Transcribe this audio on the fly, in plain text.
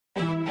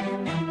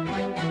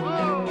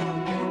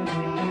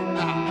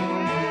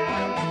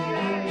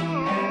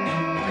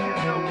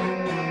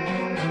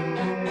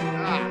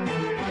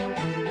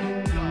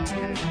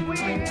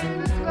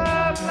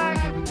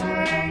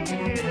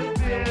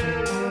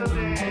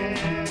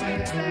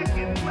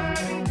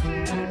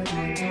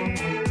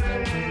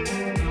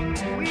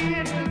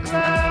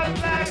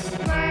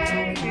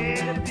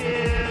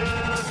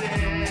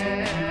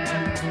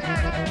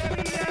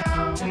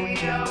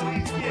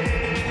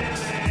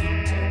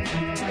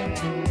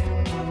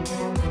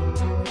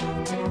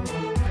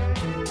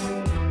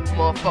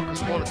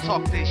motherfuckers wanna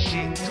talk their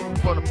shit till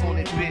we run up on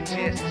their bitch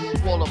ass and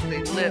swallow up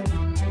their lip.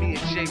 Me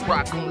and J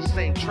Rock on the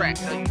same track.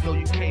 Now you know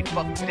you can't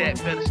fuck with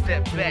that. Better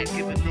step back,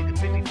 give a nigga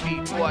 50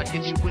 feet before I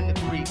hit you in the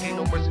creek. Ain't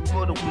no mercy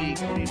for the weak,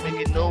 we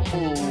making no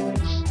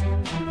moves.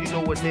 You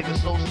know a nigga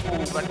so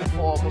smooth like the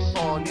former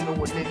song. You know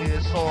a nigga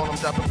is on, I'm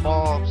dropping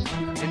bombs.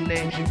 And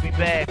names should be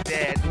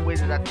Baghdad. The way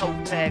that I toe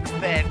tag a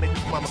bag, make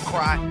his mama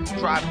cry.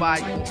 Drive by,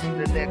 you won't see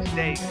the next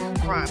day.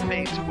 Crime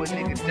paid to a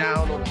nigga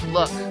down on his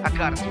luck. I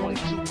got a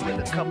 22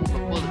 and a couple of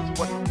bullets.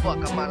 What the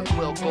fuck, I might as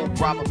well go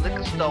rob a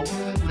liquor store.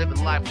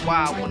 Living life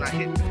wild when I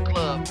hit the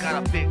club.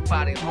 Got a big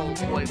body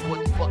homeboy,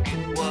 what the fuck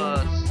it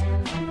was.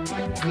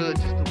 Good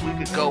just a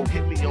week ago,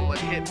 hit me on my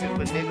hip if a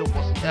nigga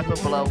wants some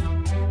effing blow.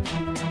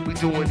 We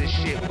doing this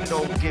shit, we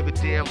don't give a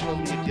damn,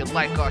 homie, if you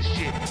like our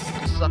shit, you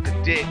can suck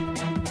a dick.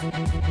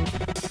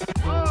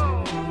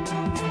 Whoa.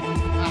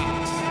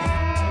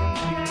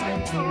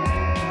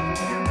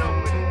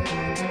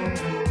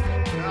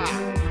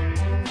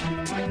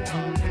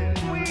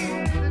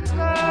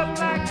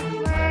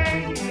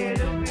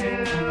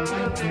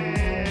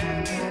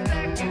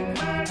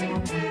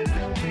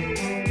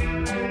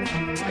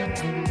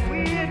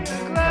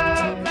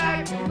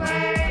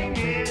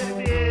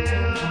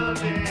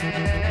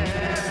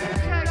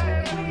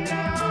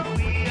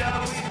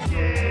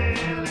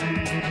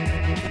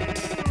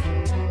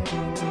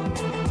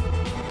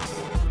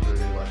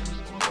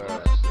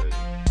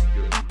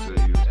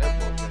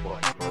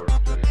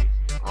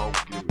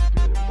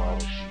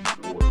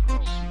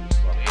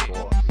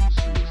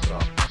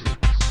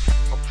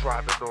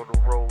 Driving on the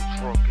road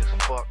drunk as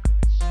fuck,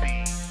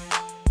 speed,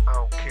 I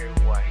don't care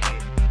who I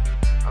hit.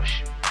 I'm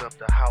shooting up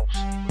the house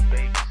with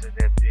babies in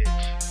that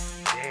bitch.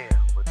 Damn,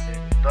 but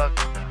nigga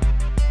thuggin' now.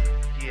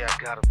 Yeah,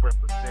 I gotta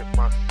represent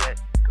my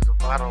set, cause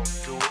if I don't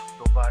do it,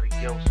 nobody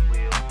else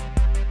will.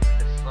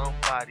 And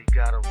somebody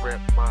gotta rep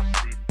my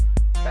city.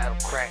 Battle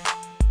crack,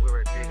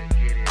 where a nigga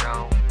get it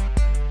on.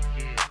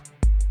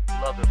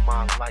 Yeah, loving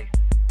my life,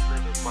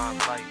 living my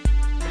life,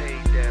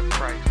 paid that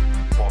price.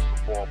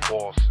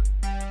 Bossin'.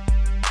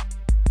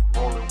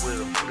 Rolling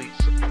with a fleet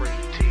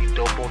supreme team,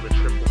 dope on the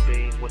triple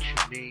beam, what you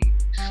mean?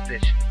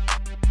 Snitching.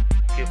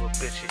 Give a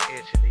bitch an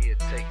inch and he'll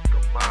take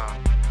a mile.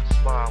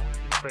 Smile in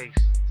your face,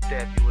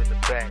 stab you in the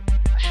back.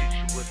 I shoot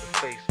you in the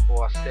face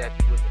before I stab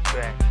you in the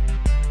back.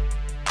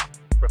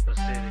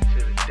 Represented to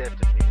the death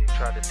of me, they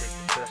try to take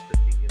the best of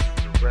me and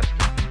the rest of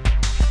me.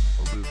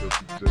 I live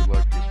every day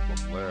like it's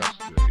my last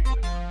day.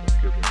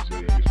 Like every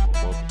day it's my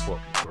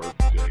motherfucking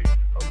birthday.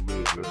 I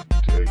live every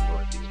day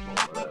like it's my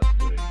last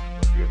day.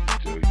 Like every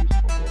day it's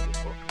my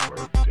motherfucking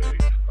birthday.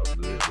 I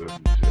live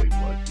every day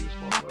like it's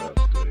my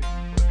last day.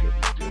 Like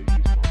every day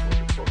it's my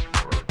motherfucking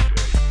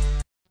birthday.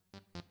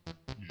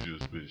 You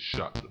just been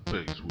shot in the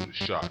face with a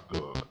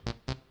shotgun.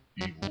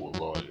 Evil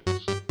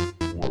alliance.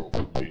 World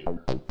premiere.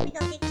 We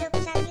gon' get killed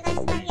trying to be like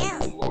somebody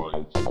else. Evil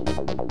alliance.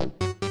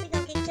 We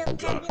gon' get killed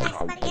trying to be like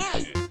somebody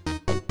else.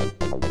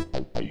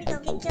 We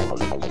gon' get killed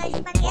trying to be like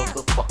somebody else.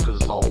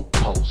 Motherfuckers on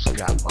post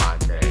got my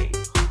name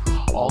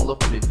all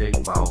up in their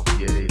mouth,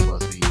 yeah, they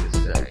must be the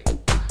same.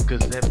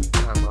 Cause every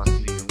time I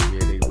see them,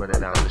 yeah, they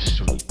running down the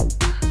street.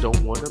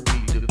 Don't wanna be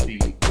the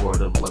beat or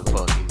the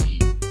motherfucking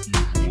heat.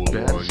 You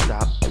better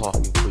stop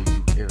talking before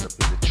you end up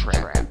in the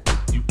trap.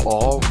 You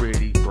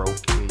already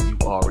broke and you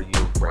already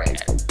a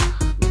rat.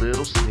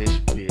 Little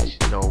snitch bitch,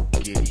 don't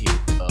get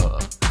hit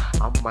up.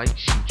 I might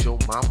shoot your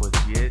mama,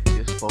 yeah,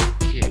 just for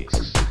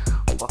kicks.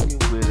 Fucking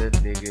with a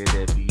nigga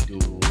that be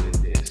doing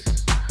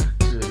this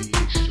to the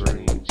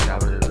extreme,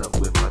 chopping it up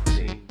with my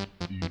team.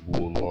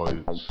 Evil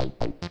alliance.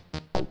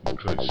 You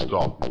can't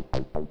stop it.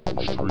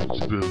 The streets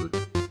feel it.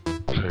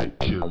 Can't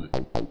kill it.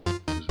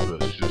 It's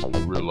best just to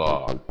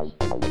realize.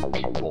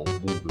 Keep on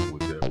moving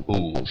with that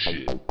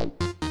bullshit.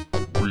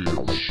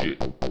 Real shit.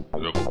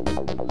 Nigga.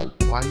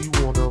 Why you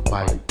wanna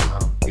bite?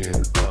 I'm in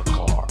a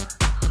car.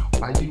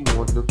 Why you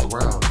on the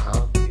ground?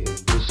 I'm in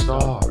the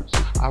stars.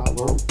 I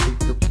rotate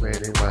the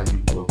planet while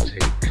you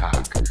rotate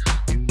cock.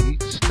 You need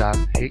to stop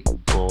hating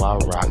before I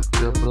rock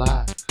the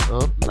block.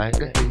 Up like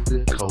a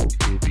hater coke,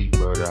 it be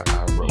murder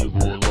I wrote.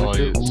 Evil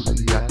alliance. With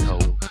the Uzi I know,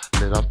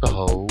 lit off the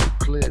whole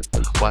clip.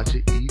 Watch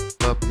it eat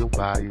up your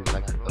body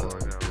like a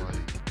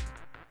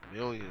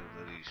millions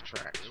of these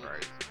tracks,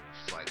 right?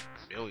 It's like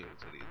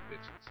millions of these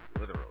bitches,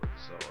 literally.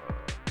 So,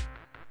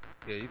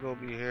 yeah, you gonna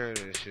be hearing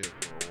this shit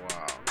for a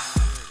while.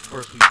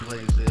 First we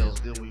blaze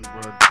L's, then we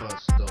run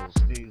bustos.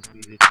 Things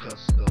be the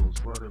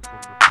custos, running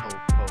from the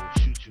po-po.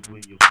 Shoot you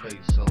in your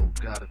face, so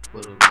got it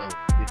for the low.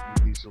 If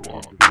you need some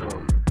on the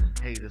road.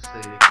 Haters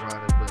say they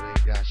grinding, but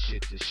ain't got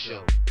shit to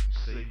show. You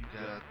say you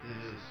got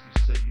this,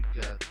 you say you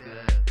got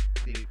that.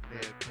 Big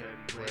man,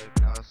 patty wag,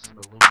 I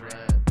smell a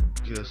rat.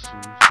 Guess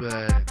who's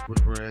back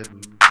with brand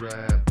new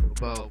rap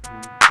about who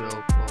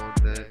felt on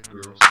that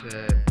girl's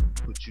cat.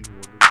 Put you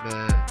on the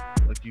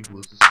map like you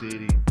was a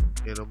city,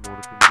 and I'm on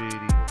a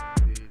committee.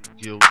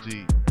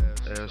 Guilty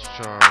as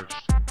charged,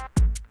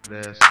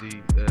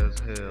 nasty as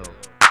hell.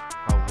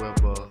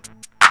 However,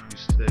 you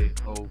stay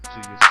hold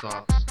to your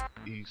socks.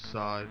 East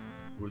side,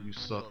 where you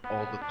suck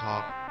all the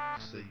cock. You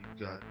say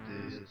you got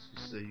this, you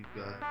say you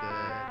got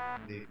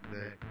that.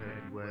 Knick-knack,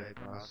 paddywhack,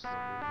 awesome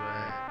and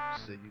rad. You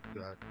say you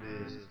got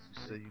this, you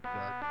say you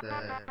got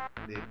that.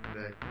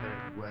 Knick-knack,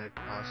 paddywhack,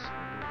 awesome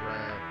and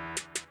rad.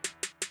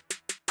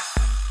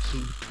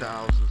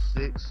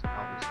 2006,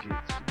 I was getting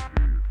too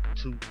good.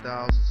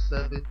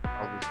 2007, I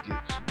was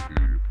getting too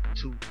good.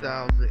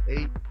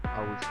 2008,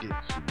 I was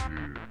getting too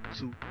good.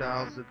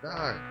 2009,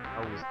 I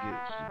was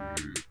getting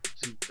too good.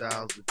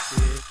 2010,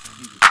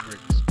 he was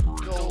drinking spree.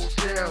 Goes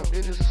down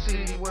in the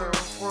city where I'm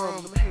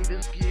from. Them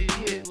haters get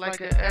hit like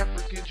an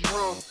African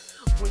drum.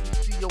 When you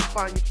see your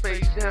find your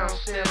face down,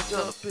 stabbed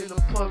up in a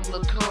puddle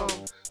of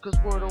cum. Cause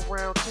word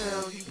around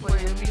town, you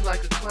playing me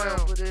like a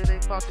clown, but it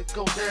ain't about to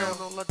go down.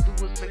 All I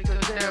do is make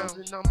touchdowns,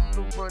 and I'm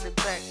new running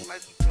back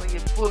like we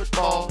playing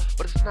football.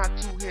 But it's not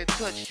two-hand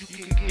touch, you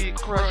can get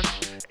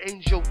crushed.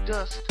 Angel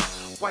dust,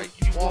 wipe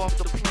you off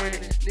the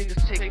planet.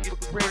 Niggas take it for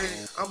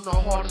granted. I'm the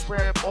hardest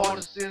rap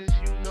artist since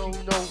you know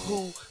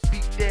who.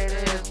 Beat that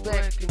ass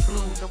back in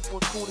blue. Number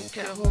one cool in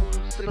Calhoun,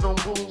 sippin' on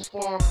Boone's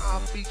Farm. I'll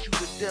beat you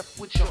to death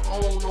with your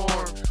own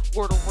arm.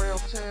 Word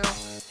around town,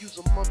 you's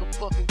a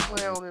motherfucking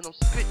clown, and I'm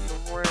spitting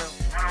around.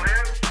 Wanna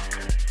live?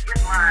 Get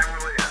in line,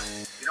 we'll live.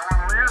 You don't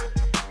wanna live?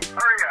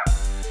 Hurry up.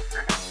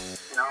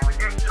 You know, the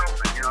gate's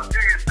open, you know, do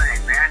your thing,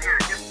 man. Here,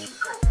 give them some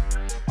coke.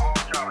 All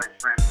Charlie's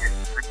friends give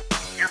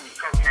them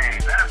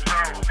cocaine. Let them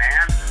go,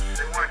 man.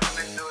 They want to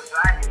commit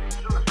suicide, get these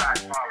suicide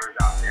parlors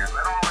out there.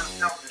 Let all them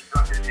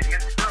self-destructive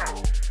idiots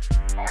go.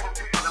 All the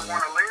people that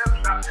want to live,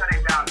 stop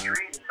cutting down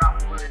trees and stop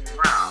polluting the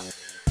ground.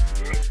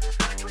 Okay?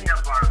 Let's clean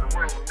up the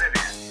world we live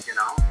in, you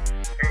know?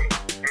 Hey.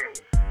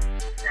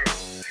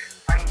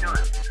 How you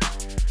doing?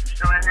 You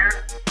still in there?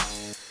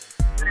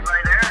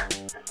 Anybody there?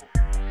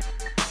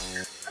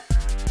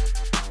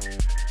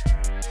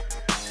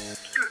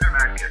 Excuse me,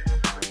 man.